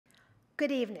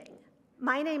Good evening.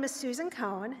 My name is Susan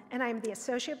Cohen, and I'm the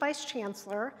Associate Vice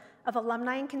Chancellor of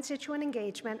Alumni and Constituent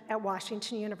Engagement at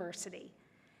Washington University.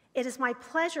 It is my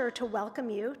pleasure to welcome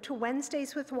you to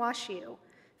Wednesdays with WashU,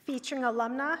 featuring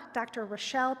alumna Dr.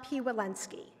 Rochelle P.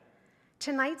 Walensky.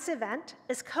 Tonight's event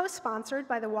is co-sponsored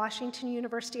by the Washington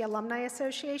University Alumni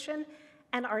Association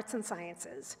and Arts and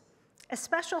Sciences. A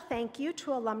special thank you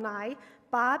to alumni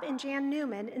Bob and Jan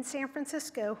Newman in San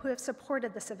Francisco who have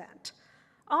supported this event.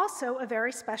 Also, a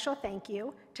very special thank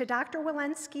you to Dr.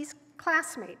 Walensky's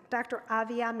classmate, Dr.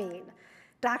 Avi Amin.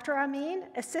 Dr. Amin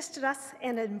assisted us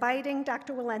in inviting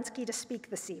Dr. Walensky to speak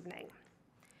this evening.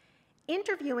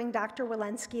 Interviewing Dr.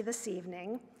 Walensky this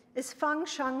evening is Feng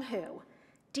Sheng,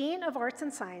 Dean of Arts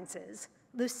and Sciences,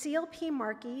 Lucille P.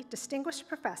 Markey, Distinguished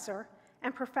Professor,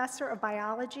 and Professor of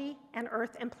Biology and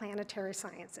Earth and Planetary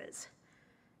Sciences,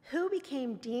 who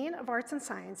became Dean of Arts and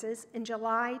Sciences in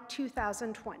July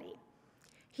 2020.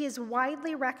 He is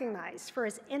widely recognized for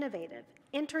his innovative,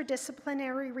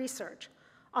 interdisciplinary research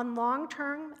on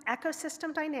long-term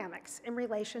ecosystem dynamics in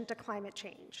relation to climate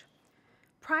change.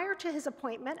 Prior to his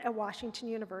appointment at Washington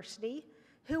University,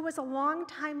 who was a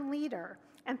longtime leader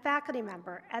and faculty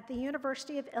member at the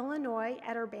University of Illinois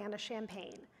at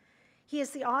Urbana-Champaign. He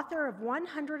is the author of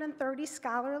 130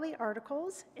 scholarly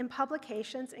articles in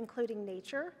publications including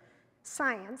Nature,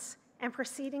 Science, and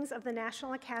Proceedings of the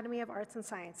National Academy of Arts and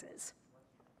Sciences.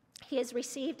 He has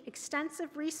received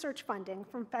extensive research funding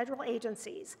from federal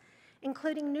agencies,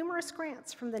 including numerous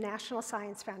grants from the National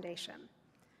Science Foundation.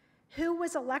 Who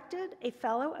was elected a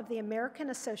Fellow of the American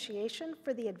Association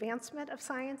for the Advancement of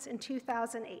Science in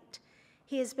 2008.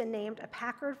 He has been named a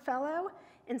Packard Fellow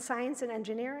in Science and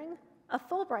Engineering, a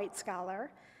Fulbright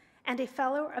Scholar, and a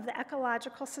Fellow of the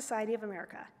Ecological Society of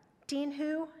America. Dean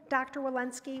Hu, Dr.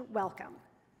 Walensky, welcome.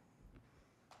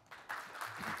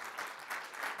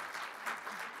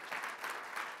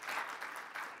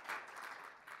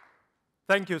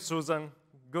 Thank you, Susan.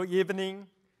 Good evening,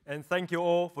 and thank you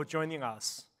all for joining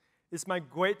us. It's my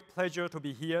great pleasure to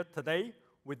be here today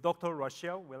with Dr.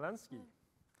 Rochelle Walensky.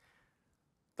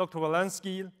 Dr.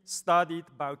 Walensky studied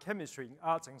biochemistry in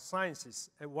arts and sciences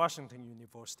at Washington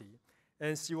University,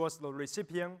 and she was the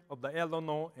recipient of the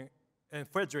Eleanor and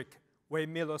Frederick Way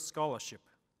Miller Scholarship.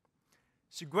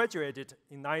 She graduated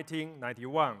in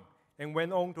 1991 and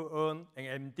went on to earn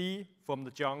an MD from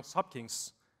the Johns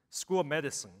Hopkins School of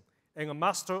Medicine and a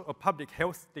Master of Public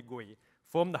Health degree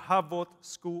from the Harvard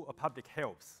School of Public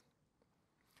Health.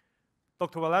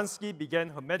 Dr. Walensky began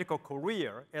her medical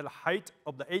career at the height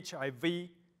of the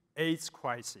HIV/AIDS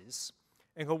crisis,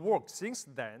 and her work since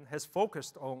then has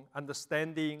focused on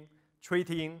understanding,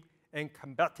 treating, and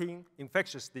combating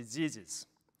infectious diseases.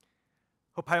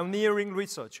 Her pioneering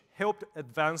research helped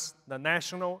advance the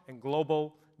national and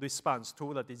global response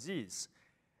to the disease,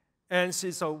 and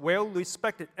she's a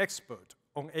well-respected expert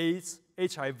on AIDS,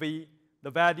 HIV,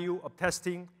 the value of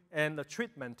testing, and the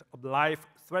treatment of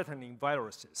life-threatening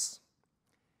viruses.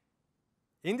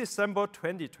 In December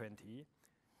 2020,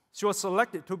 she was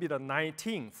selected to be the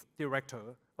 19th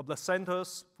director of the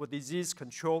Centers for Disease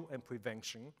Control and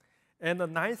Prevention and the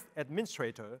 9th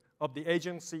administrator of the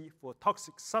Agency for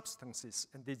Toxic Substances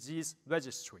and Disease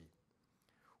Registry.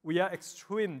 We are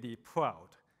extremely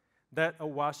proud that a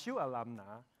WashU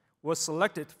alumna was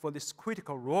selected for this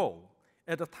critical role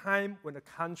at a time when the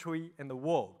country and the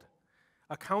world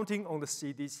are counting on the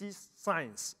CDC's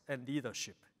science and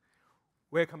leadership.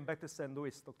 Welcome back to St.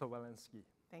 Louis, Dr. Walensky.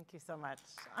 Thank you so much.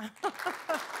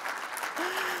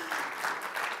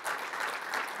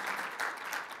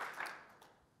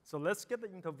 So let's get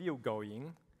the interview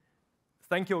going.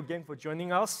 Thank you again for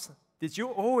joining us. Did you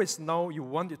always know you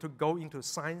wanted to go into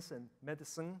science and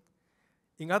medicine?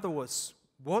 In other words,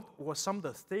 what were some of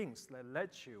the things that led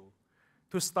you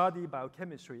to study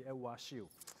biochemistry at WashU?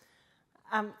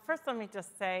 First, let me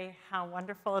just say how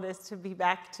wonderful it is to be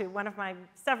back to one of my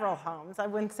several homes. I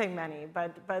wouldn't say many,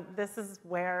 but this is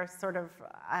where sort of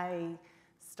I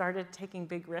started taking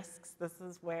big risks. This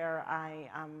is where I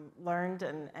learned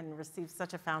and received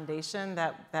such a foundation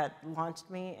that launched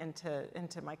me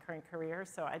into my current career.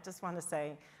 So I just want to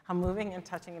say how moving and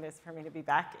touching it is for me to be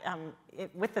back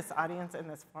with this audience in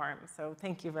this forum. So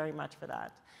thank you very much for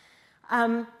that.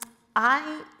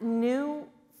 I knew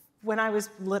when I was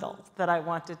little that I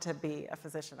wanted to be a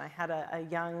physician. I had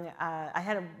I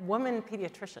had a woman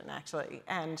pediatrician actually,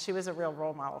 and she was a real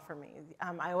role model for me.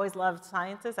 I always loved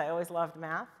sciences, I always loved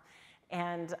math,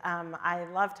 and I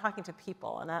loved talking to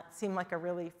people, and that seemed like a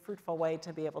really fruitful way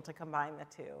to be able to combine the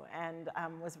two, and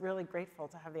was really grateful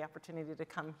to have the opportunity to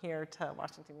come here to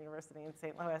Washington University in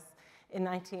St. Louis in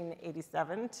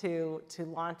 1987 to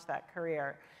launch that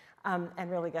career.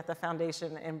 and really get the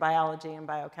foundation in biology and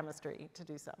biochemistry to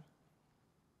do so.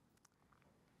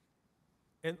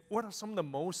 And what are some of the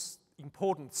most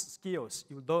important skills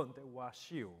you learned at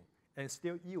WashU and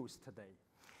still use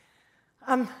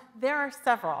today? There are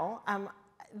several.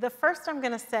 The first I'm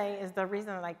going to say is the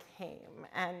reason that I came,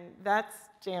 and that's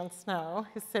Jan Snow,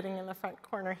 who's sitting in the front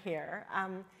corner here.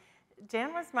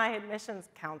 Jan was my admissions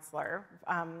counselor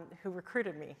who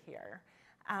recruited me here.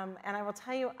 And I will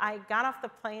tell you, I got off the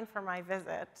plane for my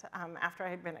visit after I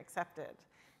had been accepted.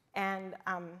 And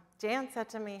Jan said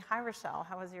to me, "Hi, Rochelle,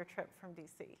 how was your trip from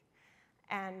DC?"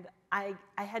 And I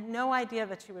had no idea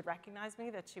that she would recognize me,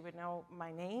 that she would know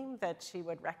my name, that she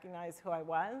would recognize who I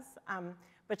was.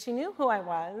 But she knew who I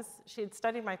was. She had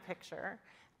studied my picture,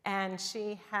 and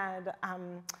she had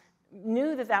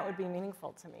knew that that would be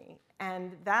meaningful to me.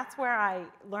 And that's where I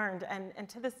learned, and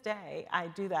to this day, I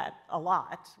do that a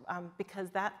lot,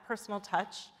 because that personal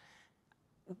touch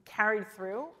carried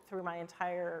through my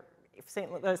entire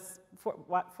St. Louis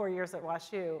 4 years at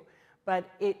WashU, but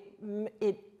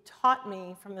it taught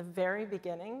me from the very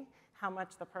beginning how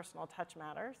much the personal touch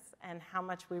matters and how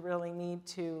much we really need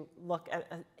to look at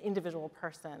an individual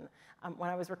person. When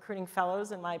I was recruiting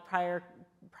fellows in my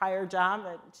prior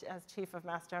job as chief of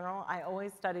Mass General, I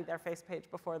always studied their face page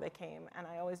before they came, and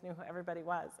I always knew who everybody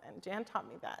was. And Jan taught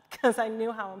me that because I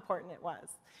knew how important it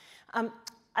was.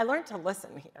 I learned to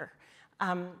listen here.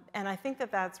 And I think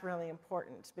that that's really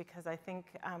important because I think,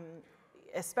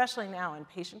 especially now in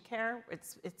patient care,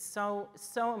 it's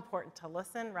so important to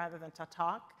listen rather than to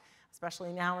talk.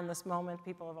 Especially now in this moment,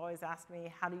 people have always asked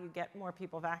me, how do you get more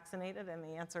people vaccinated? And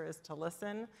the answer is to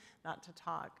listen, not to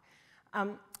talk.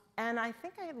 And I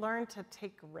think I learned to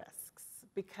take risks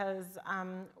because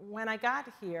when I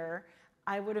got here,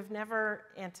 I would have never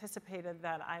anticipated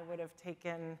that I would have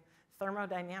taken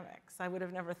thermodynamics. I would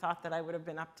have never thought that I would have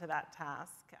been up to that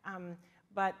task.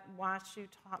 But WashU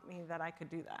taught me that I could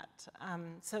do that.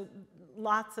 So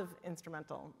lots of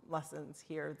instrumental lessons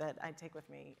here that I take with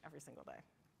me every single day.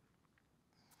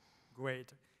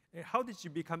 Great. And how did you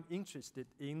become interested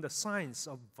in the science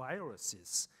of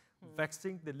viruses,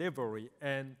 vaccine delivery,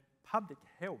 and public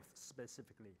health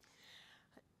specifically?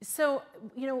 So,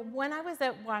 you know, when I was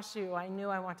at WashU, I knew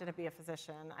I wanted to be a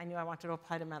physician. I knew I wanted to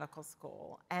apply to medical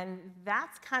school. And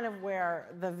that's kind of where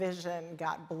the vision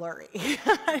got blurry.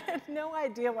 I had no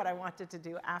idea what I wanted to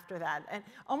do after that, and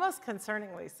almost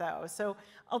concerningly so. So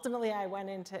ultimately, I went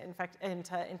into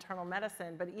internal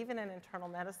medicine, but even in internal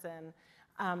medicine,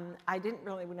 I didn't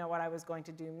really know what I was going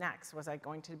to do next. Was I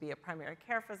going to be a primary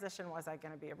care physician? Was I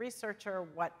going to be a researcher?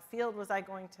 What field was I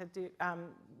going to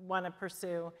want to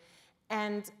pursue?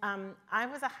 And I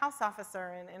was a house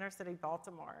officer in inner city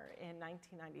Baltimore in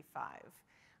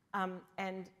 1995.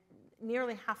 And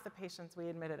nearly half the patients we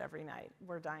admitted every night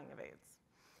were dying of AIDS.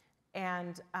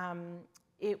 And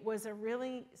it was a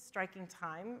really striking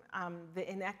time.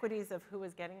 The inequities of who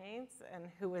was getting AIDS and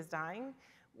who was dying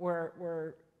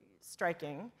were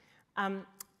striking. And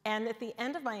at the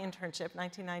end of my internship,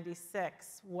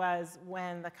 1996, was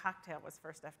when the cocktail was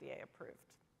first FDA approved.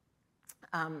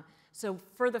 So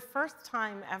for the first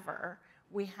time ever,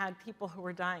 we had people who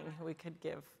were dying who we could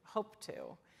give hope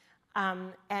to.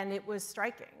 And it was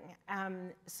striking.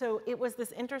 So it was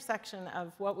this intersection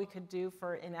of what we could do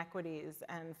for inequities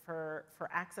and for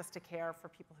access to care for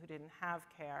people who didn't have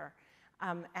care,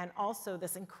 and also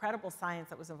this incredible science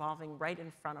that was evolving right in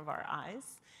front of our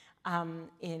eyes.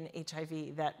 In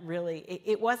HIV that really,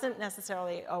 it wasn't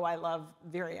necessarily, oh, I love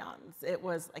virions. It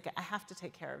was like, I have to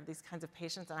take care of these kinds of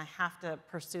patients and I have to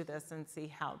pursue this and see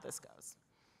how this goes.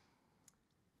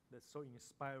 That's so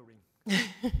inspiring.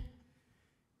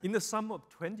 In the summer of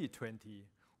 2020,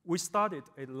 we started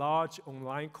a large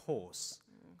online course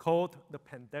called The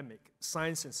Pandemic,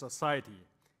 Science and Society.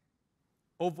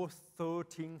 Over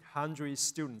 1,300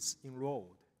 students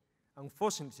enrolled.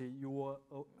 Unfortunately, you were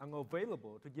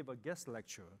unavailable to give a guest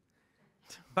lecture.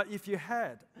 But if you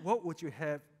had, what would you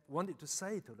have wanted to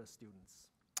say to the students?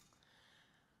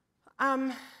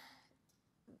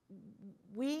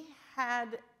 We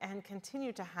had and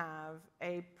continue to have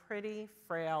a pretty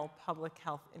frail public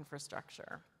health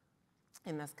infrastructure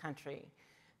in this country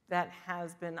that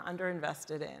has been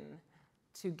underinvested in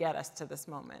to get us to this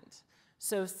moment.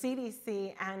 So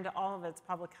CDC and all of its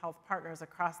public health partners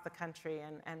across the country,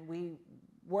 and we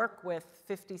work with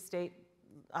 50 state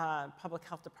public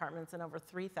health departments and over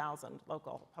 3,000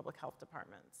 local public health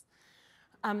departments.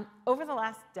 Over the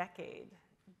last decade,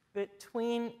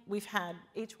 we've had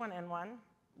H1N1,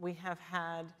 we have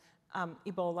had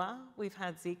Ebola, we've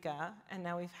had Zika, and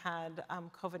now we've had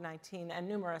COVID-19 and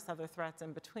numerous other threats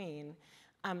in between.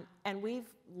 And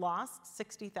we've lost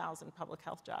 60,000 public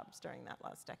health jobs during that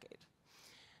last decade.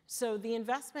 So the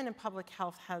investment in public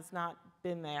health has not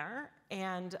been there,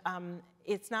 and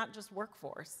it's not just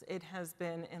workforce. It has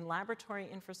been in laboratory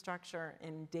infrastructure,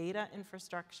 in data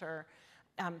infrastructure,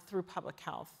 through public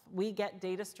health. We get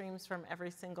data streams from every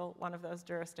single one of those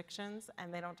jurisdictions,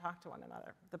 and they don't talk to one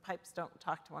another. The pipes don't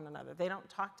talk to one another. They don't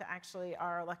talk to actually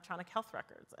our electronic health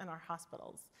records in our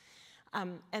hospitals.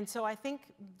 And so I think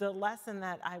the lesson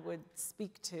that I would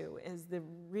speak to is the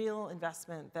real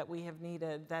investment that we have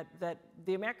needed, that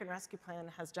the American Rescue Plan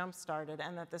has jump-started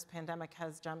and that this pandemic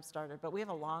has jump-started, but we have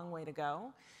a long way to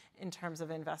go in terms of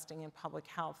investing in public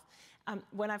health.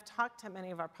 When I've talked to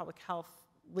many of our public health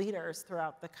leaders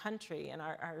throughout the country and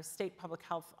our state public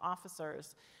health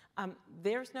officers,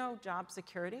 there's no job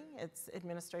security. It's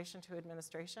administration to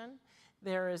administration.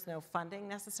 There is no funding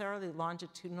necessarily,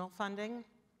 longitudinal funding.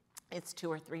 It's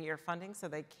 2 or 3 year funding, so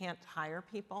they can't hire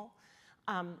people.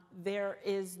 There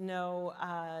is no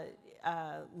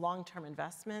long-term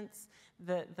investments.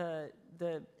 The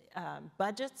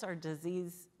budgets are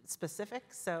disease specific,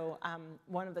 so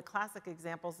one of the classic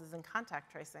examples is in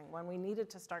contact tracing. When we needed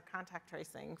to start contact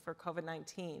tracing for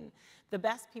COVID-19, the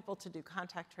best people to do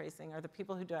contact tracing are the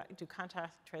people who do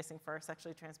contact tracing for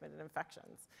sexually transmitted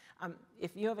infections.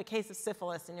 If you have a case of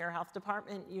syphilis in your health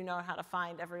department, you know how to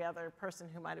find every other person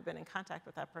who might have been in contact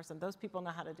with that person. Those people know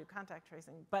how to do contact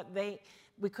tracing, but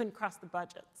we couldn't cross the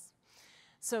budgets.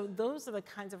 So those are the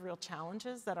kinds of real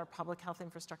challenges that our public health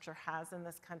infrastructure has in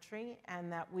this country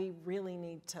and that we really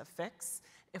need to fix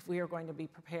if we are going to be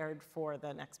prepared for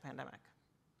the next pandemic.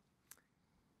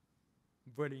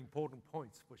 Very important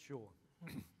points for sure.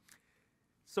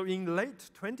 So in late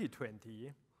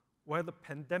 2020, while the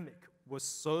pandemic was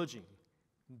surging,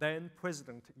 then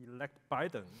President-elect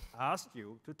Biden asked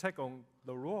you to take on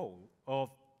the role of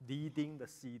leading the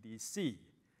CDC.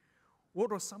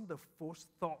 What were some of the first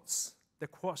thoughts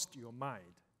that crossed your mind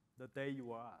the day you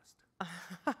were asked?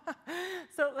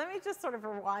 So let me just sort of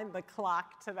rewind the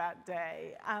clock to that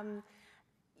day.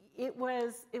 It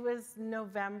was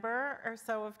November or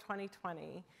so of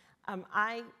 2020.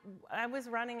 I was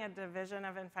running a division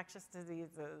of infectious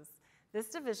diseases. This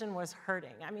division was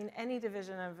hurting. I mean, any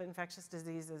division of infectious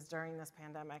diseases during this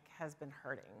pandemic has been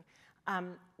hurting.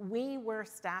 We were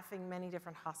staffing many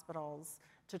different hospitals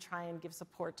to try and give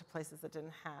support to places that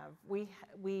didn't have. We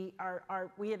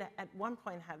had at one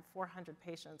point had 400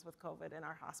 patients with COVID in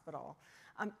our hospital.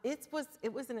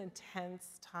 It was an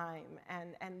intense time,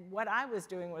 and what I was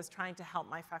doing was trying to help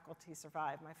my faculty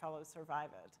survive, my fellows survive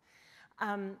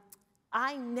it.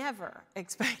 I never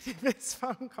expected this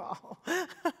phone call.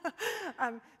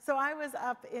 So I was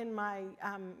up in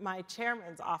my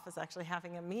chairman's office actually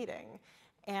having a meeting,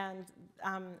 and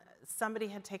somebody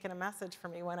had taken a message for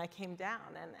me when I came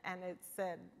down, and it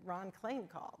said, Ron Klain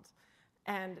called.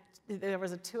 And there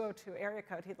was a 202 area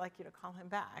code, he'd like you to call him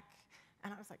back.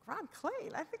 And I was like, Ron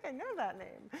Klain, I think I know that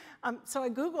name. So I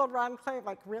Googled Ron Klain,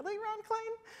 like, really, Ron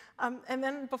Klain? And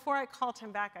then before I called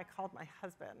him back, I called my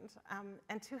husband.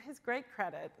 And to his great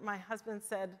credit, my husband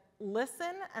said,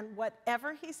 listen, and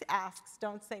whatever he asks,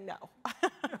 don't say no.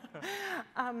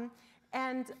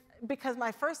 And because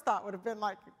my first thought would have been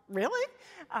like, really?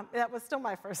 That was still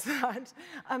my first thought.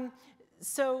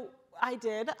 So I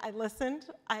did, I listened,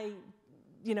 I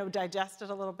digested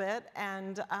a little bit,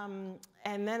 and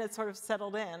then it sort of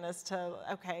settled in as to,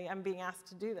 okay, I'm being asked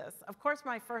to do this. Of course,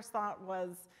 my first thought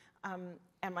was,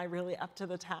 am I really up to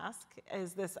the task?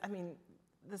 Is this, I mean,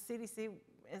 the CDC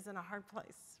is in a hard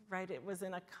place, right? It was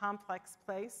in a complex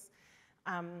place.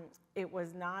 It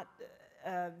was not,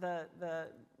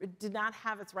 it did not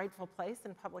have its rightful place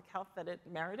in public health that it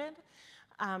merited.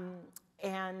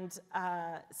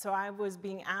 So I was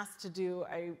being asked to do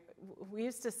we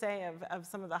used to say of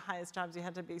some of the highest jobs, you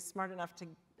had to be smart enough to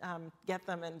get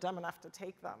them and dumb enough to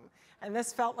take them. And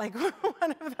this felt like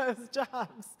one of those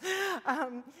jobs.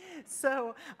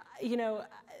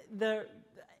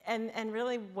 And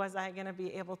really, was I going to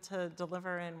be able to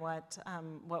deliver in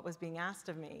what was being asked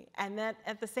of me? And that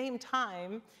at the same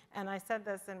time, and I said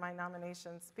this in my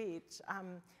nomination speech,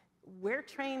 we're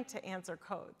trained to answer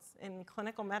codes. In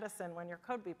clinical medicine, when your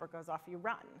code beeper goes off, you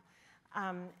run.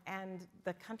 And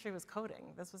the country was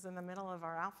coding. This was in the middle of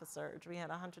our alpha surge. We had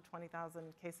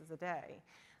 120,000 cases a day.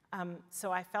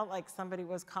 So I felt like somebody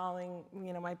was calling,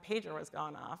 my pager was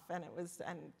going off, and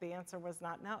the answer was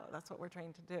not no. That's what we're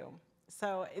trained to do.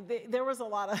 So there were a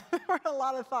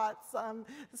lot of thoughts,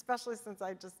 especially since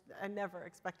I never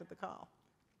expected the call.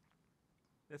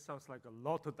 That sounds like a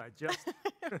lot to digest.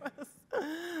 It was.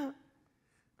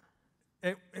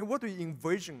 And what do you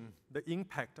envision the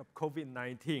impact of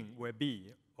COVID-19 will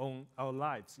be on our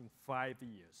lives in 5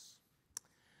 years?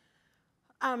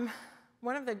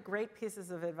 One of the great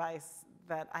pieces of advice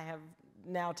that I have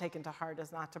now taken to heart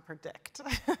is not to predict,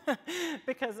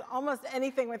 because almost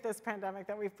anything with this pandemic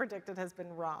that we've predicted has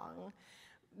been wrong.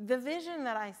 The vision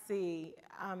that I see,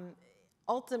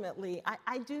 ultimately,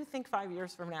 I do think 5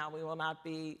 years from now we will not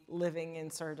be living in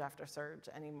surge after surge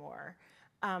anymore.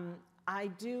 I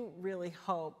do really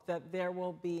hope that there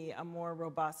will be a more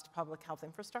robust public health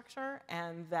infrastructure,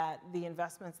 and that the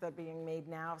investments that are being made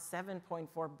now,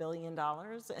 $7.4 billion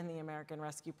in the American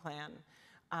Rescue Plan,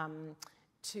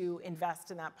 to invest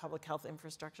in that public health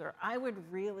infrastructure. I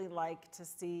would really like to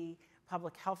see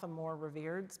public health a more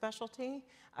revered specialty,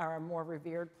 or a more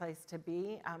revered place to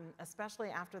be, especially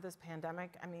after this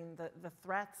pandemic. I mean, the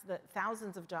threats,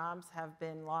 thousands of jobs have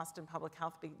been lost in public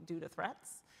health due to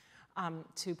threats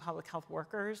to public health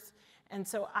workers. And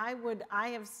so I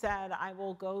have said I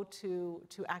will go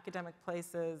to academic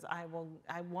places. I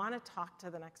want to talk to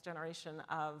the next generation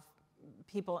of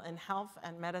people in health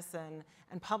and medicine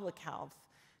and public health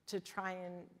to try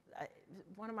and,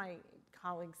 one of my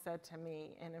colleagues said to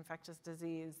me in infectious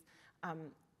disease,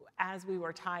 as we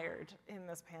were tired in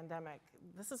this pandemic,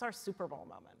 this is our Super Bowl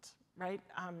moment, right?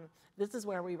 This is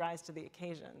where we rise to the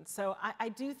occasion. So I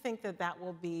do think that that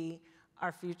will be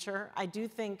our future. I do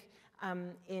think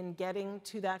in getting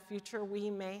to that future, we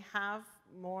may have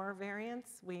more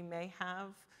variants, we may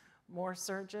have more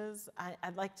surges.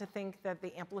 I'd like to think that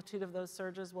the amplitude of those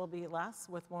surges will be less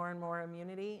with more and more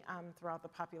immunity throughout the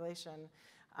population.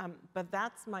 But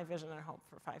that's my vision and hope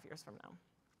for 5 years from now.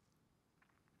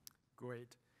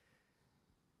 Great.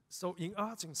 So in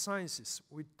arts and sciences,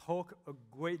 we talk a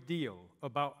great deal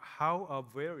about how our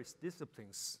various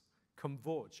disciplines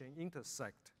converge and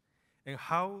intersect, and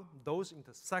how those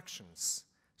intersections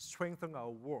strengthen our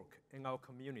work and our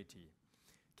community.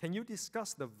 Can you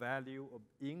discuss the value of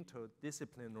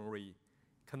interdisciplinary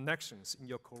connections in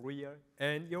your career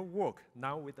and your work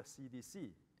now with the CDC?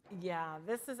 Yeah,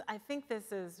 I think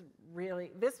this was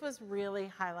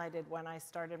really highlighted when I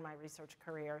started my research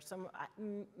career. So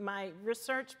my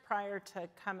research prior to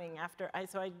coming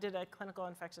so I did a clinical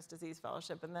infectious disease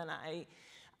fellowship, and then I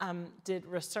did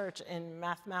research in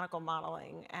mathematical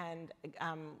modeling and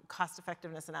cost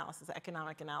effectiveness analysis,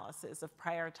 economic analysis of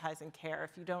prioritizing care.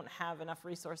 If you don't have enough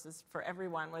resources for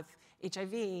everyone with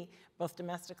HIV, both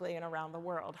domestically and around the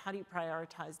world, how do you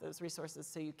prioritize those resources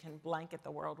so you can blanket the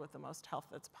world with the most health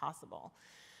that's possible?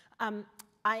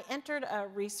 I entered a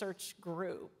research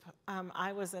group.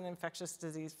 I was an infectious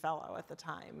disease fellow at the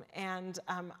time, and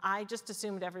I just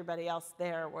assumed everybody else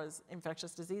there was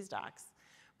infectious disease docs.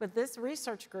 But this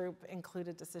research group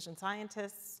included decision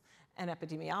scientists and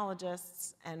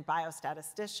epidemiologists and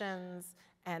biostatisticians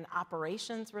and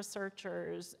operations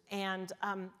researchers, and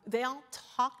they all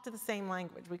talked the same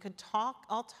language. We could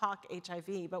all talk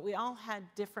HIV, but we all had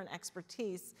different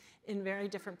expertise in very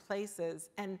different places,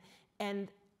 and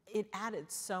it added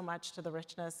so much to the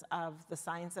richness of the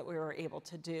science that we were able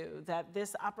to do, that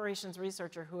this operations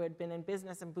researcher who had been in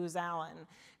business in Booz Allen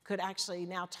could actually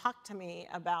now talk to me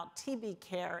about TB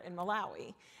care in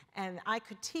Malawi. And I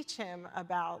could teach him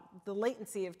about the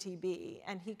latency of TB,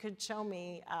 and he could show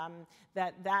me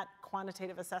that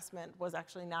quantitative assessment was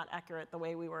actually not accurate the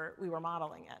way we were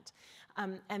modeling it.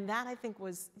 And that, I think,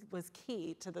 was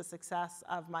key to the success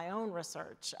of my own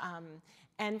research.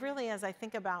 And really, as I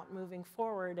think about moving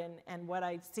forward and what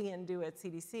I see and do at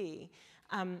CDC,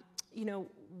 you know,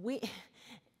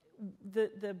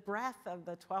 the breadth of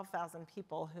the 12,000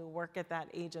 people who work at that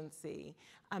agency,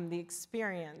 the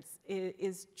experience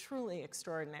is truly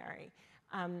extraordinary.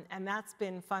 And that's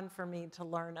been fun for me to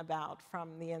learn about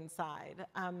from the inside.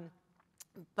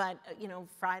 But you know,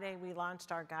 Friday we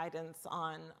launched our guidance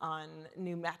on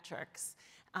new metrics.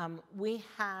 We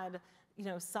had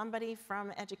somebody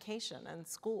from education and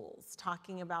schools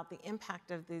talking about the impact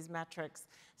of these metrics,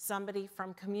 somebody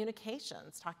from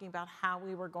communications talking about how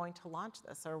we were going to launch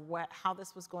this or how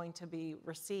this was going to be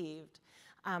received,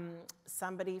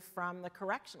 somebody from the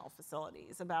correctional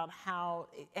facilities about how,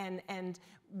 and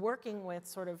working with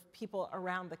sort of people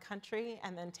around the country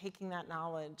and then taking that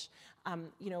knowledge.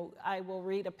 I will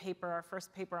read a paper, our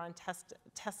first paper on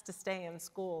test to stay in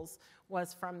schools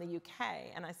was from the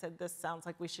UK, and I said, this sounds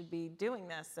like we should be doing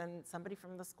this, and somebody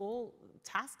from the school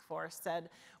task force said,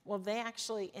 well, they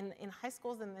actually, in high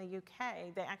schools in the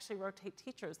UK, they actually rotate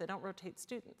teachers, they don't rotate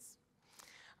students.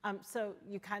 So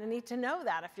you kind of need to know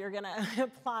that if you're going to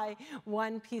apply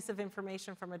one piece of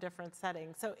information from a different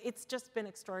setting. So it's just been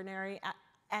extraordinary,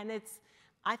 and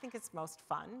I think it's most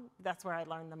fun. That's where I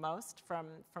learned the most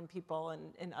from people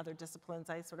in other disciplines.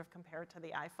 I sort of compare it to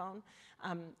the iPhone.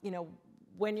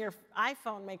 when your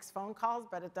iPhone makes phone calls,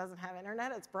 but it doesn't have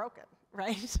internet, it's broken,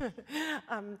 right?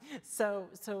 So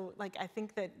like, I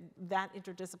think that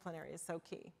interdisciplinary is so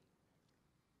key.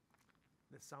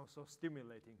 That sounds so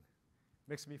stimulating.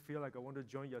 Makes me feel like I want to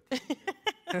join your team.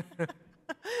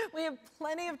 We have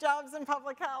plenty of jobs in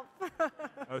public health.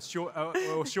 I'm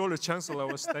sure the chancellor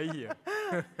will stay here.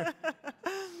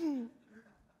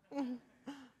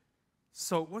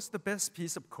 So what's the best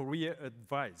piece of career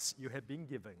advice you have been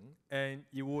given and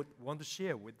you would want to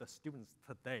share with the students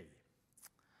today?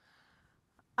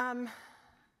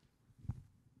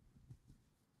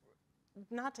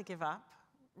 Not to give up,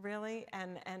 really.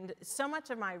 And so much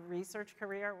of my research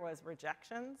career was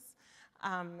rejections.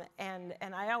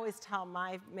 And I always tell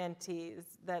my mentees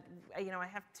that, I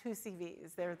have two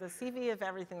CVs. There's the CV of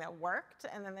everything that worked,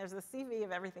 and then there's the CV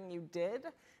of everything you did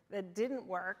that didn't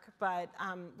work, but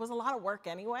was a lot of work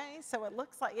anyway. So it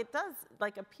looks like, it does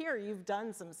like appear you've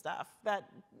done some stuff. That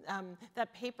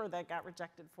paper that got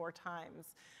rejected 4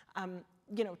 times,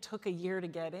 took a year to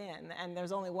get in, and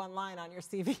there's only 1 line on your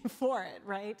CV for it,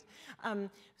 right?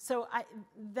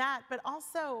 But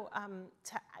also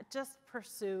to just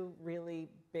pursue really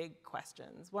big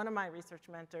questions. One of my research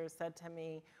mentors said to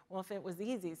me, well, if it was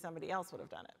easy, somebody else would have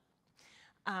done it.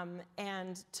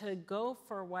 And to go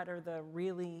for what are the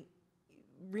really,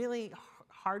 really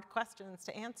hard questions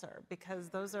to answer, because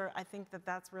those are, I think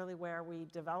that's really where we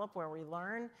develop, where we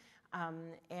learn,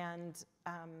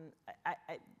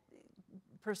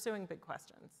 pursuing big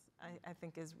questions, I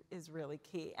think is really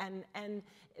key. And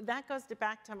that goes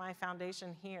back to my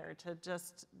foundation here, to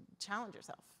just challenge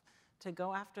yourself, to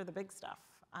go after the big stuff,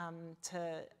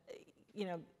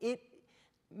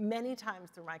 many times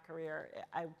through my career,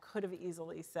 I could have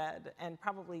easily said, and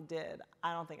probably did,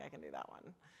 I don't think I can do that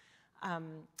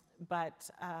one. But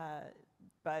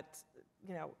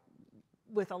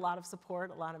with a lot of support,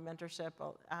 a lot of mentorship,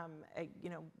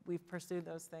 we've pursued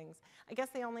those things. I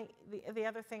guess the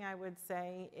other thing I would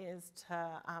say is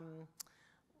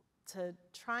to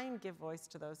try and give voice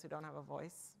to those who don't have a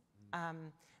voice.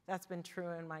 That's been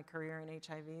true in my career in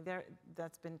HIV.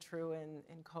 That's been true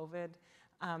in COVID.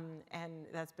 And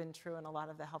that's been true in a lot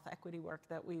of the health equity work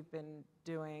that we've been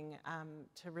doing,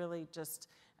 to really just,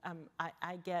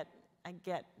 I get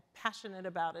passionate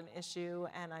about an issue,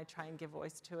 and I try and give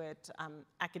voice to it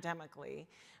academically,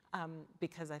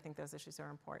 because I think those issues are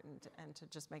important, and to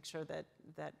just make sure that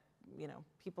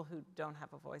people who don't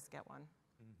have a voice get one.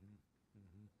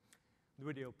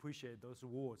 Really appreciate those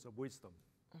words of wisdom.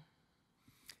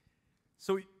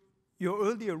 So your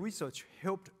earlier research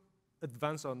helped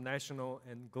advance our national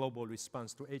and global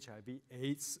response to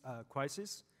HIV/AIDS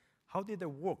crisis. How did the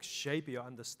work shape your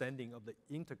understanding of the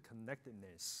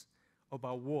interconnectedness of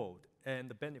our world and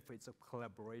the benefits of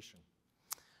collaboration?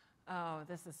 Oh,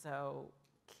 this is so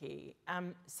key.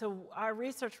 So our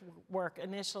research work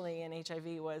initially in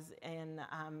HIV was in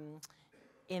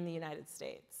the United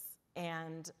States.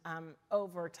 And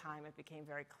over time, it became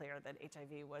very clear that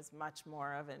HIV was much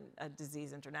more of a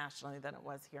disease internationally than it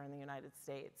was here in the United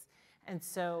States. And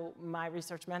so my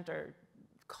research mentor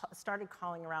started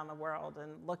calling around the world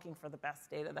and looking for the best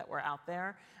data that were out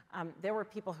there. There were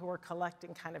people who were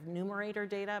collecting kind of numerator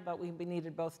data, but we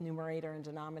needed both numerator and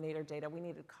denominator data. We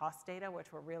needed cost data,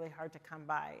 which were really hard to come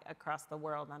by across the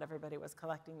world. Not everybody was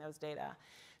collecting those data.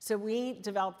 So we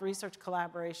developed research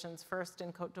collaborations first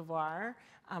in Côte d'Ivoire,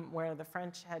 where the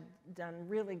French had done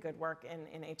really good work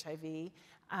in HIV,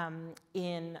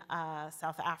 in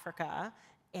South Africa,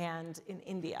 and in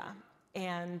India.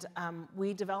 And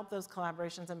we developed those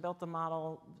collaborations and built the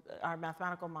model, our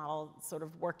mathematical model, sort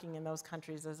of working in those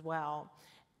countries as well.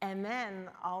 And then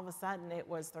all of a sudden it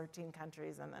was 13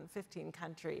 countries and then 15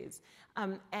 countries.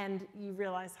 And you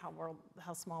realize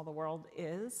how small the world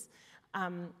is.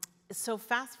 So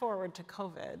fast forward to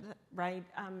COVID, right?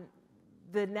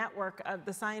 The network,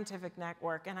 the scientific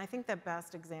network, and I think the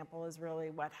best example is really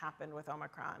what happened with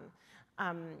Omicron.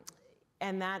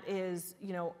 And that is,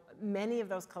 many of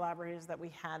those collaborators that we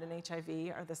had in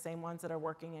HIV are the same ones that are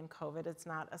working in COVID. It's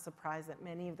not a surprise that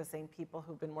many of the same people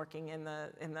who've been working in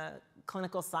the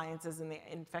clinical sciences in the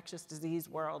infectious disease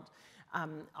world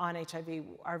on HIV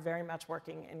are very much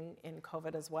working in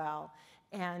COVID as well.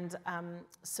 And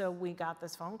so we got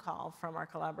this phone call from our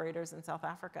collaborators in South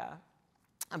Africa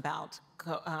about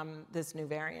this new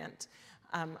variant.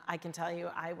 I can tell you,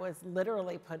 I was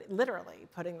literally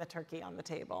putting the turkey on the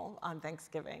table on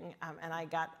Thanksgiving, and I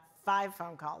got 5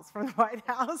 phone calls from the White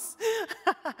House.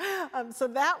 So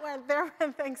that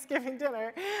went Thanksgiving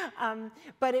dinner.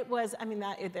 But it was,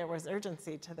 there was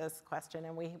urgency to this question,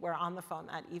 and we were on the phone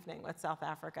that evening with South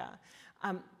Africa.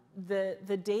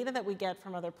 the data that we get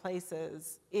from other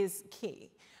places is key.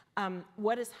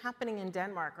 What is happening in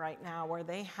Denmark right now, where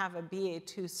they have a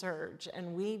BA2 surge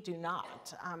and we do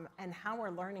not, and how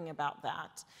we're learning about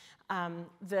that.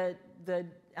 The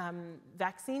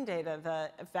vaccine data,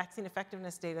 the vaccine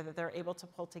effectiveness data that they're able to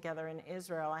pull together in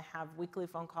Israel. I have weekly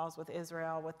phone calls with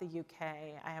Israel, with the UK.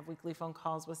 I have weekly phone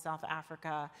calls with South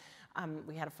Africa.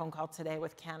 We had a phone call today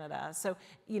with Canada. So,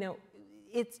 you know,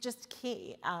 it's just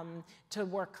key to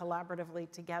work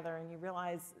collaboratively together, and you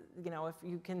realize, you know, if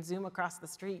you can Zoom across the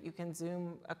street, you can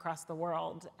Zoom across the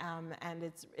world, and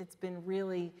it's been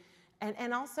really,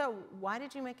 and also, why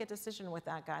did you make a decision with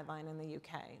that guideline in the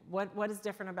UK? What is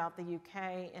different about the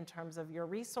UK in terms of your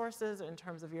resources, in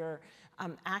terms of your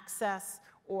access,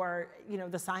 or, you know,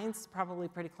 the science is probably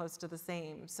pretty close to the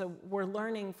same. So we're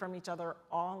learning from each other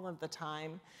all of the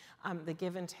time. The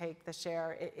give and take, the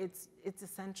share, it's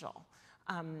essential.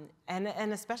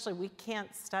 And especially we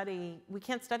can't study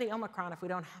Omicron if we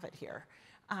don't have it here.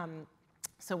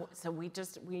 So we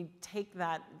take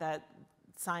that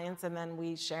science and then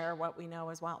we share what we know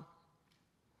as well.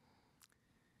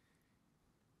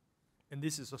 And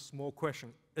this is a small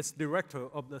question. As director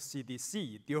of the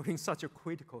CDC during such a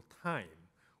critical time,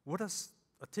 what does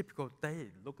a typical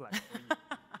day look like for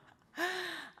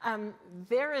you?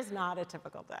 There is not a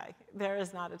typical day. There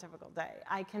is not a typical day.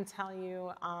 I can tell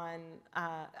you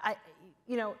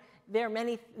you know, there are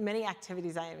many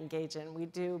activities I engage in. We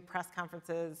do press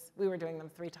conferences. We were doing them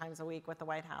 3 times a week with the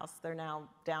White House. They're now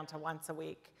down to once a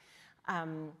week.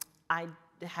 I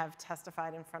have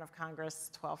testified in front of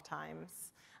Congress 12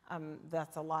 times.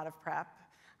 That's a lot of prep.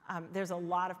 There's a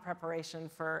lot of preparation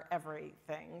for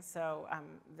everything. So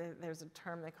there's a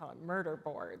term they call it murder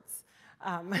boards.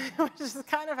 Which is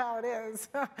kind of how it is,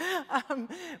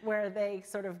 where they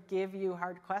sort of give you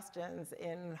hard questions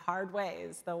in hard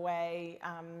ways, the way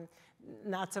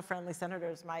not-so-friendly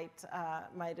senators might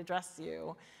address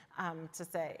you, to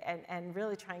say, and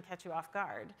really try and catch you off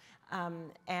guard.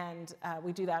 And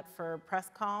we do that for press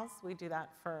calls. We do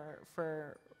that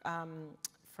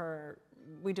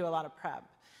we do a lot of prep.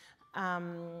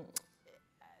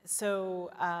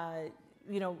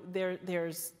 You know,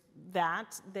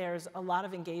 there's a lot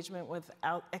of engagement with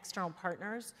external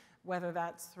partners, whether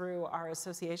that's through our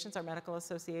associations, our medical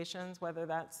associations, whether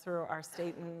that's through our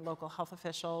state and local health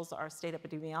officials, our state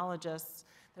epidemiologists.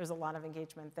 There's a lot of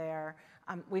engagement there.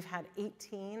 We've had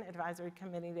 18 advisory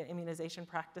committee to immunization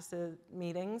practices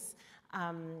meetings.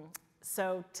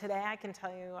 So today I can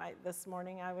tell you, this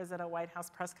morning I was at a White House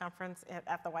press conference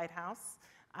at the White House.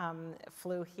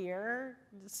 Flew here,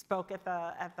 spoke at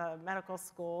the medical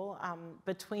school.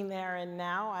 Between there and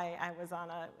now, I was on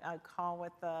a call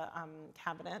with the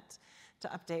cabinet to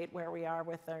update where we are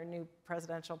with our new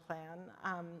presidential plan.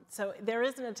 So there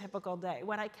isn't a typical day.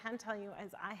 What I can tell you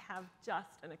is I have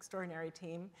just an extraordinary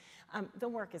team. The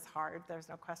work is hard, there's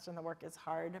no question the work is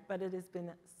hard, but it has been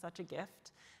such a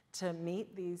gift to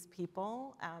meet these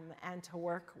people and to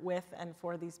work with and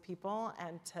for these people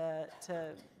and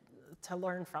to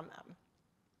learn from them.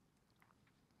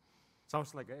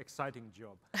 Sounds like an exciting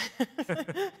job.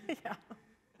 Yeah.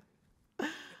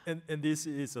 And this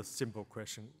is a simple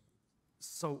question.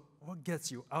 So what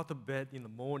gets you out of bed in the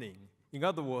morning? In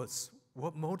other words,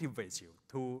 what motivates you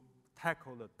to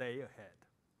tackle the day ahead?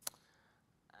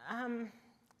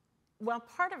 Well,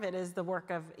 part of it is the work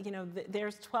of, you know,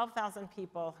 there's 12,000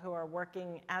 people who are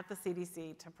working at the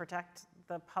CDC to protect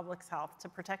the public's health, to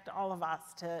protect all of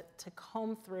us, to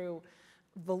comb through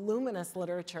voluminous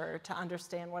literature to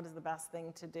understand what is the best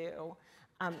thing to do.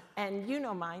 And you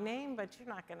know my name, but you're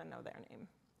not going to know their name.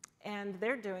 And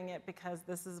they're doing it because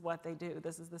this is what they do.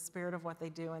 This is the spirit of what they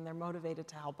do, and they're motivated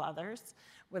to help others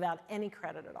without any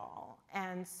credit at all.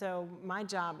 And so my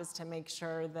job is to make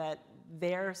sure that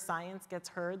their science gets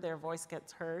heard, their voice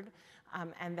gets heard,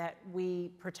 and that we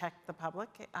protect the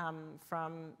public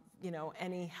from, you know,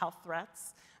 any health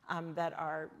threats that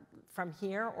are from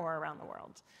here or around the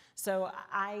world. So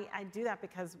I do that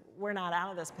because we're not out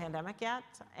of this pandemic yet,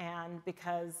 and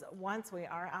because once we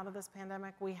are out of this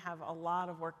pandemic, we have a lot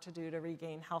of work to do to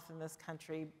regain health in this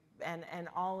country and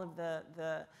all of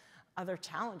the other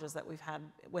challenges that we've had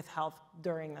with health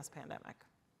during this pandemic.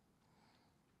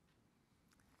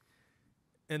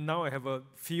 And now I have a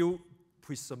few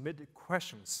pre-submitted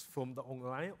questions from the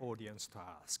online audience to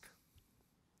ask.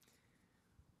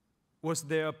 Was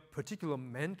there a particular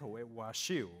mentor at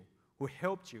WashU who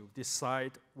helped you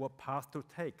decide what path to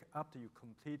take after you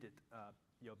completed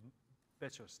your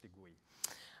bachelor's degree?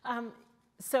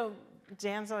 So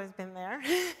Jan's always been there.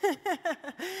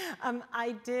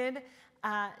 I did.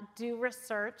 do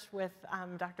research with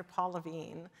Dr. Paul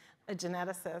Levine, a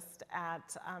geneticist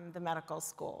at the medical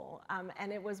school.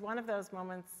 And it was one of those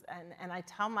moments, and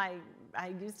I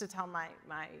used to tell my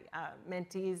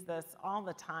mentees this all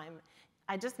the time.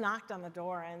 I just knocked on the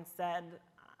door and said,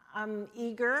 I'm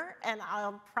eager, and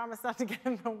I'll promise not to get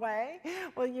in the way.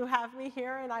 Will you have me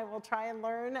here, and I will try and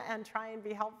learn and try and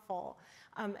be helpful.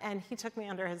 And he took me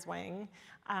under his wing,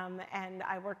 and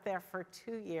I worked there for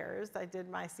 2 years. I did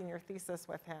my senior thesis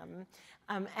with him.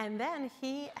 And then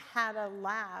he had a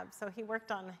lab, so he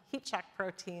worked on heat shock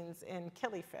proteins in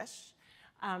killifish.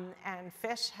 And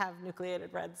fish have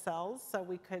nucleated red cells, so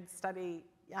we could study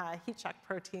heat shock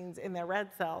proteins in their red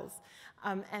cells.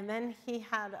 And then he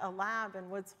had a lab in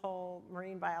Woods Hole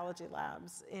Marine Biology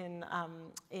Labs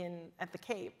at the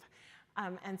Cape.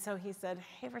 And so he said,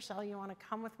 hey, Rochelle, you want to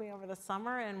come with me over the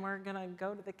summer, and we're going to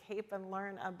go to the Cape and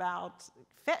learn about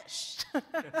fish.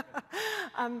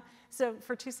 So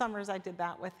for 2 summers, I did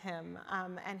that with him.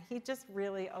 And he just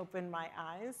really opened my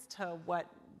eyes to what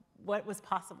was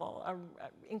possible, an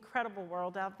incredible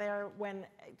world out there when,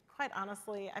 quite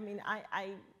honestly, I mean,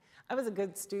 I was a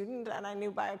good student, and I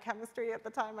knew biochemistry at the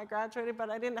time I graduated, but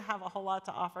I didn't have a whole lot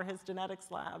to offer his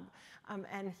genetics lab.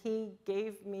 And he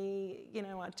gave me,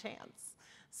 a chance.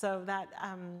 So that,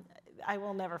 I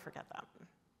will never forget that.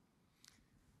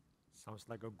 Sounds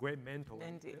like a great mentor.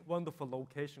 Indeed. A wonderful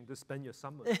location to spend your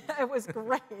summer. It was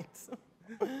great.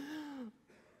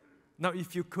 Now,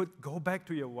 if you could go back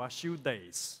to your WashU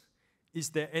days, is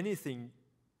there anything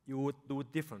you would do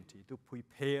differently to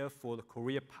prepare for the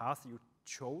career path you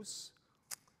chose?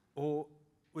 Or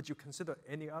would you consider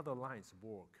any other lines of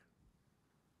work?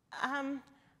 I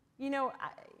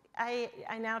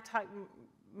now talk,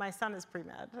 my son is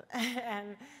pre-med.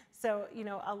 And so,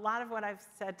 a lot of what I've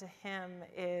said to him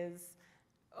is,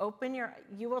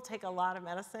 you will take a lot of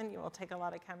medicine, you will take a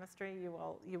lot of chemistry, you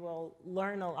will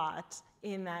learn a lot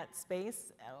in that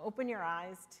space. Open your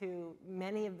eyes to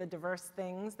many of the diverse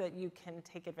things that you can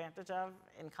take advantage of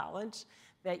in college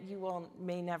that you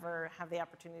may never have the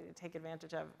opportunity to take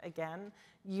advantage of again.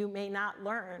 You may not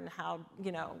learn how,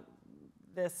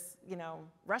 this,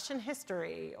 Russian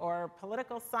history or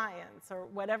political science or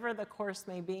whatever the course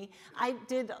may be. I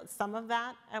did some of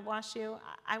that at WashU.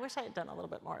 I wish I had done a little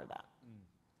bit more of that.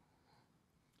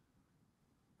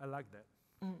 I like that.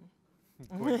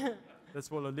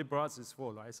 That's what a liberal arts is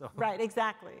for, right? So. Right,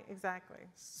 exactly.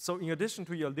 So in addition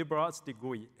to your liberal arts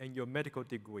degree and your medical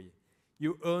degree,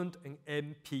 you earned an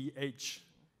MPH.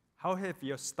 How have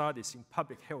your studies in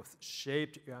public health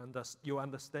shaped your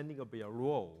understanding of your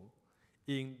role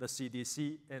in the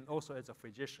CDC and also as a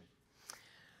physician?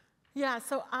 Yeah,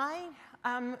 so I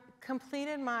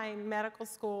completed my medical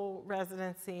school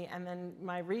residency and then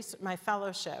my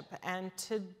fellowship. And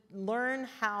to learn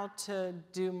how to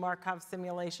do Markov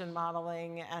simulation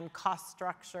modeling and cost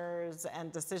structures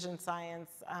and decision science,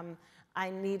 I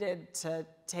needed to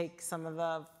take some of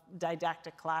the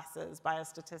didactic classes,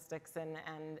 biostatistics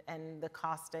and the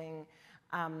costing,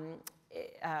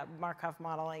 Markov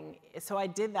modeling. So I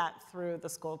did that through the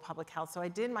School of Public Health. So I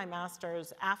did my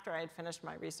master's after I had finished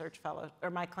my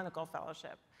my clinical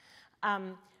fellowship.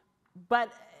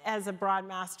 But as a broad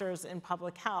master's in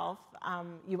public health,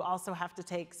 you also have to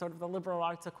take sort of the liberal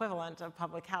arts equivalent of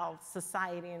public health,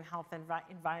 society and health,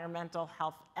 environmental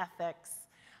health, ethics.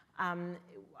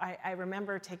 I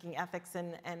remember taking ethics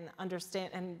and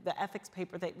the ethics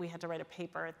paper that we had to write a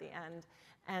paper at the end.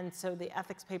 And so the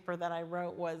ethics paper that I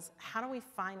wrote was, how do we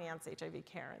finance HIV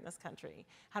care in this country?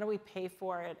 How do we pay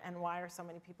for it, and why are so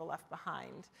many people left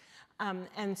behind?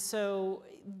 And so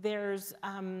there's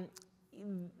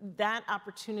that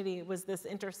opportunity was this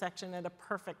intersection at a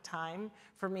perfect time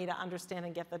for me to understand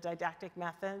and get the didactic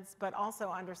methods, but also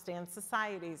understand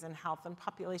societies and health and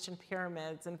population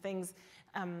pyramids and things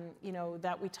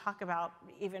that we talk about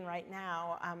even right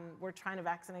now. We're trying to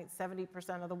vaccinate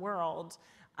 70% of the world.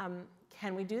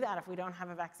 Can we do that if we don't have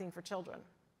a vaccine for children?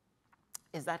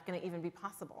 Is that going to even be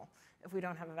possible if we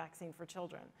don't have a vaccine for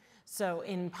children? So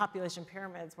in population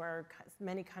pyramids, where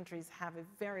many countries have a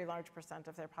very large percent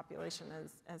of their population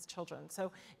as children.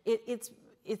 So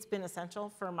it's been essential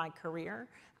for my career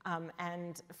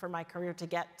and for my career to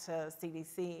get to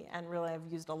CDC, and really I've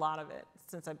used a lot of it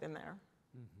since I've been there.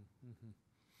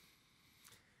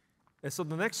 And so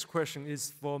the next question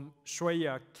is from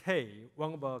Shreya K,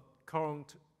 one of our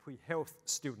current pre-health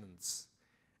students.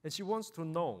 And she wants to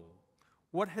know,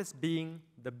 what has been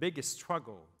the biggest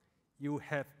struggle you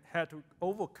have had to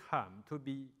overcome to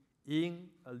be in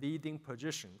a leading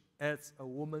position as a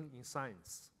woman in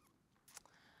science?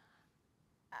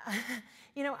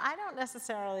 I don't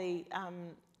necessarily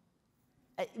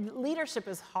leadership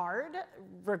is hard,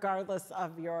 regardless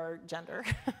of your gender.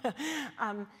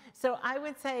 So I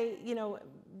would say,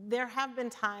 there have been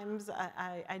times,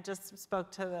 I just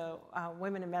spoke to the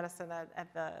women in medicine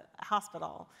at the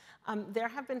hospital. There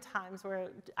have been times where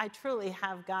I truly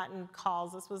have gotten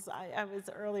calls. I was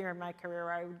earlier in my career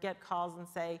where I would get calls and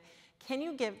say, can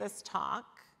you give this talk,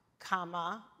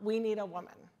 comma, we need a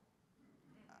woman.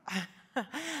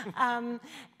 And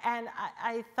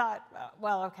I thought,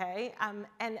 well, okay. And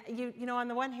on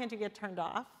the one hand, you get turned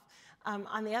off.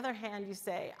 On the other hand, you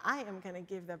say, I am going to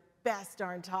give the best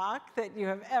darn talk that you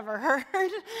have ever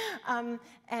heard,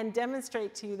 and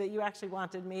demonstrate to you that you actually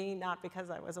wanted me, not because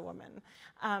I was a woman.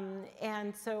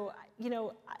 And so,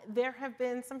 there have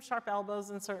been some sharp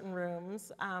elbows in certain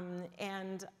rooms,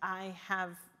 and I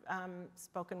have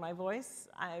spoken my voice.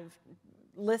 I've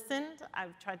listened.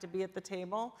 I've tried to be at the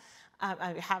table.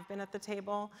 I have been at the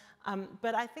table.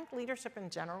 But I think leadership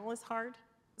in general is hard.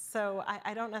 So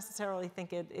I don't necessarily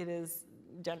think it is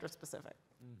gender specific.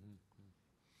 Mm-hmm.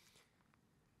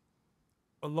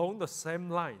 Along the same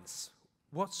lines,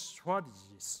 what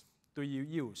strategies do you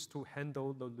use to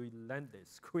handle the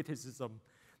relentless criticism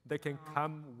that can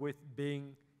come with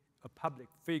being a public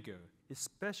figure,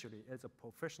 especially as a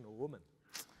professional woman?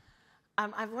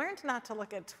 I've learned not to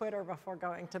look at Twitter before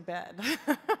going to bed.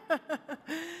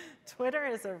 Twitter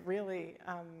is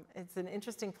it's an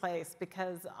interesting place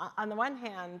because on the one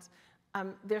hand,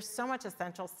 there's so much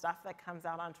essential stuff that comes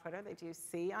out on Twitter that you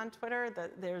see on Twitter.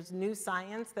 There's new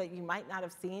science that you might not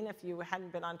have seen if you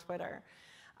hadn't been on Twitter.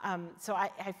 So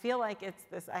I feel like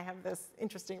I have this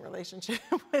interesting relationship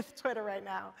with Twitter right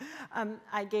now.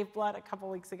 I gave blood a couple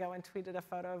weeks ago and tweeted a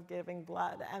photo of giving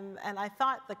blood. And I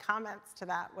thought the comments to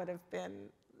that would have been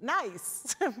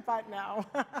nice, but no,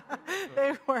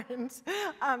 they weren't.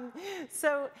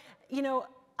 So,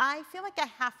 I feel like I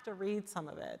have to read some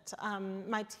of it.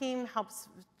 My team helps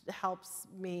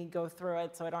me go through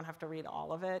it so I don't have to read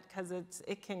all of it because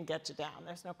it can get you down,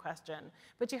 there's no question.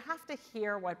 But you have to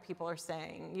hear what people are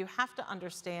saying. You have to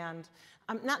understand,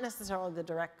 not necessarily the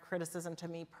direct criticism to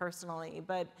me personally,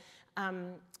 but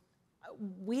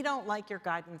we don't like your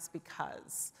guidance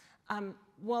because.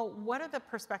 Well, what are the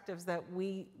perspectives that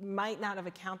we might not have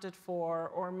accounted for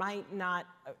or might not,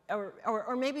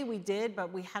 or maybe we did,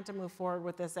 but we had to move forward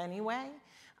with this anyway?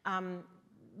 I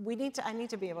need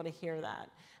to be able to hear that.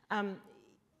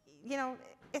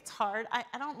 It's hard.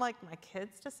 I don't like my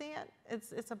kids to see it.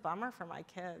 It's a bummer for my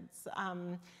kids.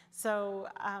 I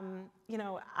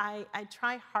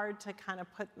try hard to kind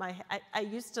of put I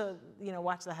used to,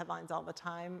 watch the headlines all the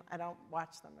time. I don't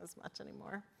watch them as much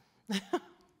anymore.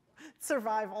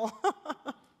 Survival.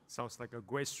 Sounds like a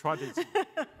great strategy.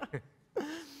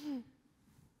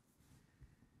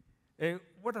 And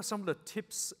what are some of the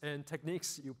tips and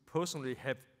techniques you personally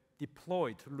have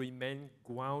deployed to remain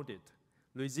grounded,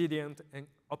 resilient, and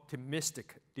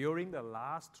optimistic during the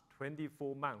last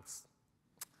 24 months?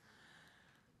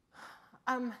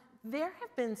 There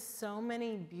have been so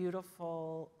many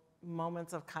beautiful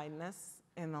moments of kindness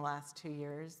in the last 2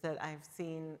 years that I've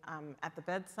seen at the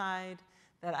bedside,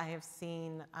 that I have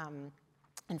seen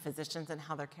in physicians and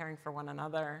how they're caring for one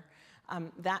another.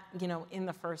 That, in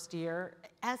the first year,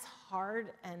 as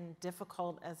hard and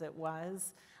difficult as it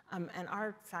was, and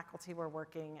our faculty were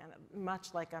working, and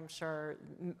much like I'm sure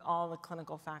all the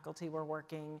clinical faculty were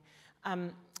working,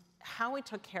 how we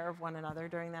took care of one another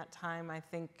during that time, I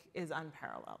think, is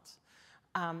unparalleled.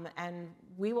 And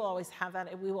we will always have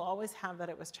that. We will always have that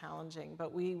it was challenging,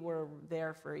 but we were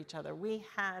there for each other. We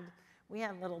had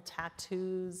little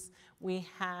tattoos. We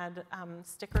had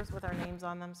stickers with our names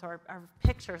on them, so our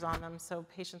pictures on them, so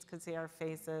patients could see our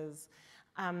faces.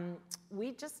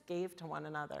 We just gave to one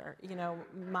another.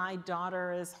 My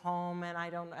daughter is home,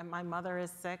 and my mother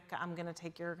is sick. I'm going to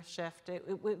take your shift.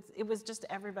 It was just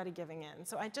everybody giving in.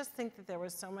 So I just think that there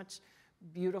was so much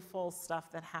beautiful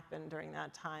stuff that happened during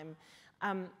that time,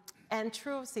 and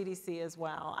true of CDC as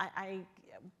well. I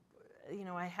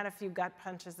had a few gut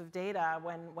punches of data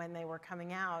when they were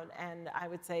coming out, and I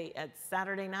would say at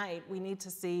Saturday night, we need to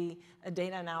see a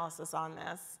data analysis on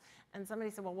this. And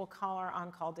somebody said, well, we'll call our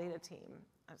on-call data team.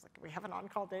 I was like, we have an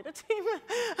on-call data team?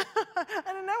 I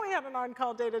didn't know we had an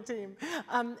on-call data team.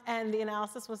 And the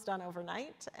analysis was done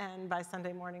overnight, and by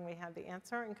Sunday morning we had the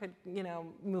answer and could,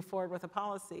 move forward with a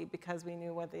policy because we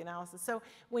knew what the analysis. So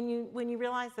when you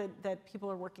realize that people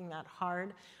are working that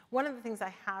hard, one of the things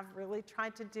I have really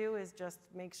tried to do is just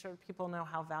make sure people know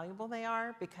how valuable they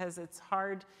are, because it's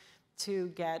hard to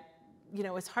get,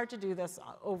 it's hard to do this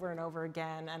over and over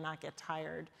again and not get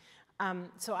tired.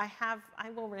 So I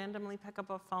will randomly pick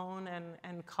up a phone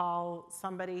and call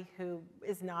somebody who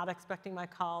is not expecting my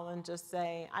call and just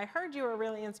say, I heard you were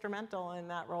really instrumental in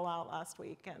that rollout last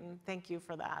week, and thank you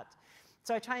for that.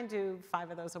 So I try and do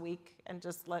 5 of those a week and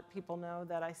just let people know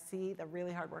that I see the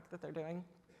really hard work that they're doing,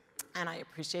 and I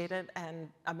appreciate it, and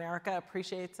America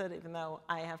appreciates it, even though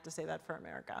I have to say that for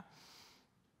America.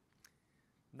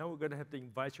 Now we're going to have to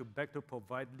invite you back to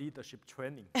provide leadership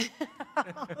training. Thank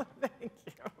you.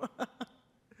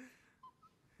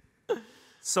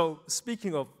 So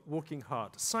speaking of working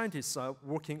hard, scientists are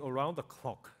working around the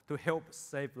clock to help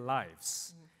save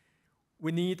lives.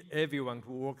 We need everyone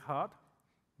to work hard,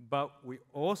 but we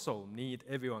also need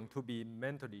everyone to be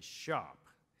mentally sharp.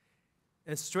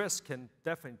 And stress can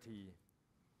definitely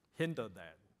hinder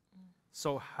that.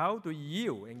 So how do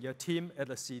you and your team at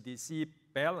the CDC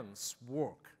balance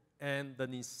work and the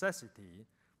necessity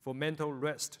for mental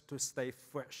rest to stay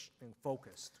fresh and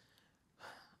focused?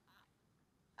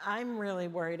 I'm really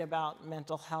worried about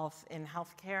mental health in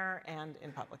healthcare and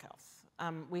in public health.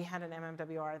 We had an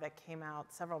MMWR that came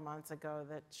out several months ago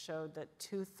that showed that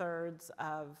 2/3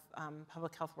 of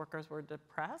public health workers were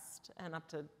depressed, and up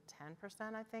to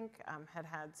 10%, I think,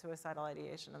 had suicidal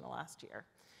ideation in the last year.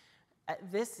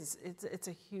 It's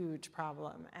a huge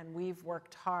problem, and we've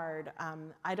worked hard.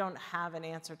 I don't have an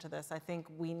answer to this. I think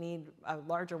we need a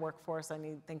larger workforce. I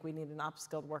think we need an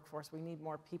upskilled workforce. We need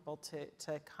more people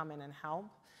to come in and help.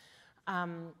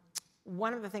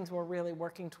 One of the things we're really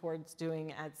working towards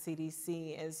doing at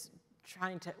CDC is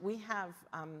we have,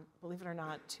 believe it or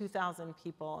not, 2,000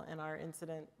 people in our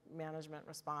incident management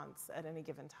response at any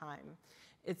given time.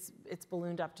 It's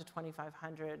ballooned up to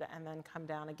 2,500 and then come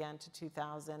down again to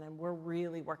 2,000, and we're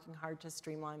really working hard to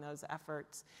streamline those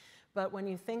efforts. But when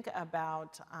you think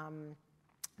about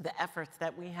the efforts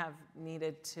that we have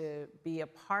needed to be a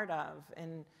part of,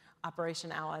 and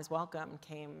Operation Allies Welcome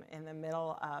came in the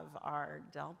middle of our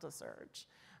Delta surge.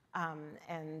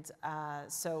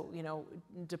 So,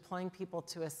 deploying people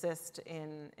to assist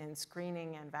in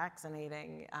screening and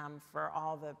vaccinating for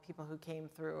all the people who came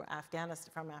through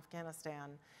from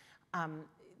Afghanistan,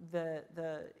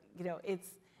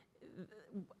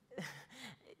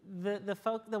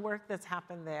 the work that's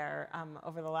happened there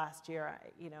over the last year,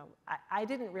 I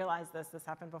didn't realize this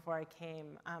happened before I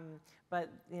came, but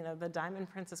the Diamond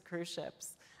Princess cruise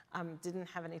ships didn't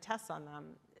have any tests on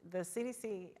them. The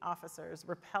CDC officers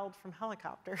rappelled from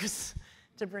helicopters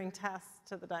to bring tests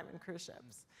to the Diamond cruise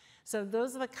ships. So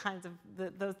those are the kinds of,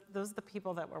 those are the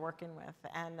people that we're working with,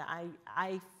 and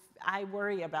I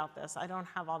worry about this. I don't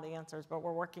have all the answers, but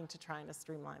we're working to try and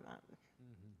streamline that.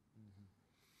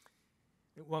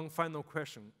 One final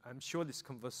question. I'm sure this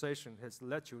conversation has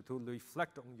led you to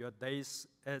reflect on your days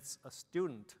as a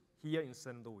student here in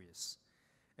St. Louis.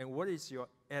 And what is your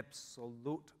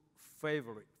absolute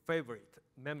favorite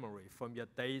memory from your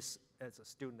days as a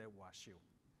student at WashU?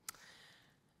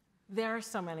 There are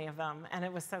so many of them, and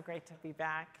it was so great to be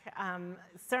back.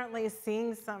 Certainly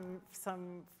seeing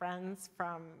some friends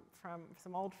from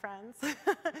some old friends,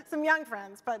 some young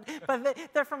friends, but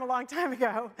they're from a long time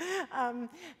ago,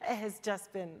 has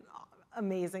just been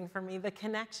amazing for me. The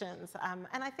connections, and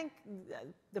I think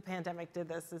the pandemic did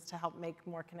this, is to help make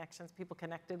more connections. People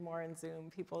connected more in Zoom.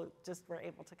 People just were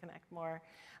able to connect more.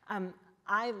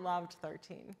 I loved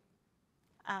 13.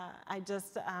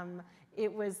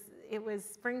 It was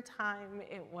springtime.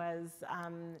 It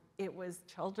was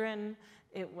children.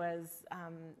 It was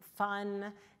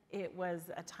fun. It was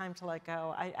a time to let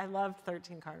go. I loved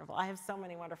 13 Carnival. I have so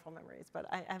many wonderful memories, but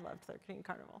I loved 13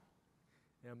 Carnival.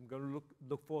 Yeah, I'm going to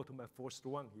look forward to my first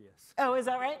one here. Oh, is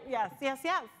that right? Yes, yes,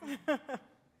 yes.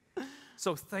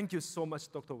 So thank you so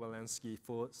much, Dr. Walensky,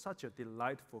 for such a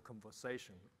delightful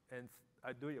conversation. And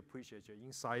I do appreciate your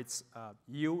insights.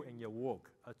 You and your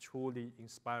work are truly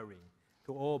inspiring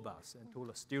to all of us and to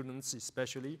the students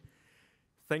especially.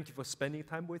 Thank you for spending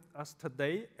time with us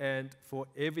today and for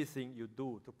everything you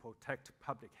do to protect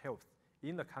public health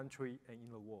in the country and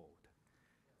in the world.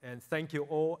 And thank you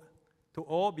all to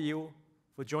all of you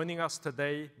for joining us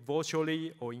today,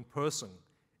 virtually or in person.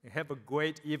 And have a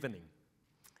great evening.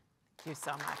 Thank you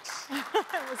so much.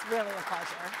 It was really a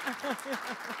pleasure.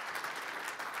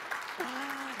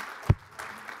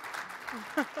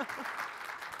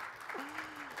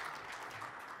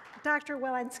 Dr.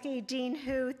 Walensky, Dean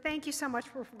Hu, thank you so much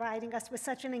for providing us with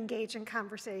such an engaging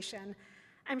conversation.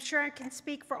 I'm sure I can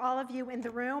speak for all of you in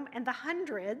the room and the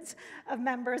hundreds of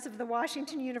members of the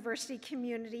Washington University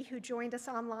community who joined us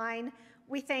online.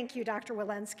 We thank you, Dr.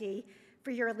 Walensky,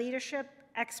 for your leadership,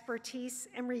 expertise,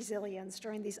 and resilience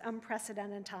during these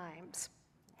unprecedented times.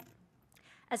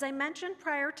 As I mentioned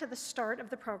prior to the start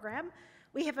of the program,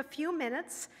 We have a few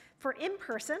minutes for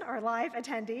in-person or live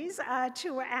attendees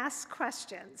to ask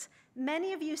questions.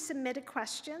 Many of you submitted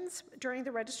questions during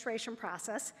the registration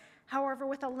process. However,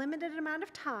 with a limited amount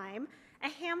of time, a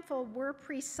handful were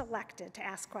pre-selected to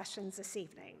ask questions this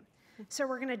evening. So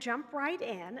we're going to jump right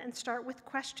in and start with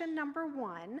question number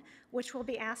 1, which will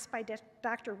be asked by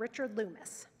Dr. Richard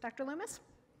Loomis. Dr. Loomis?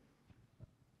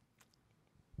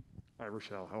 Hi,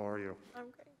 Rochelle. How are you? I'm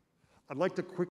great. I'd like to quickly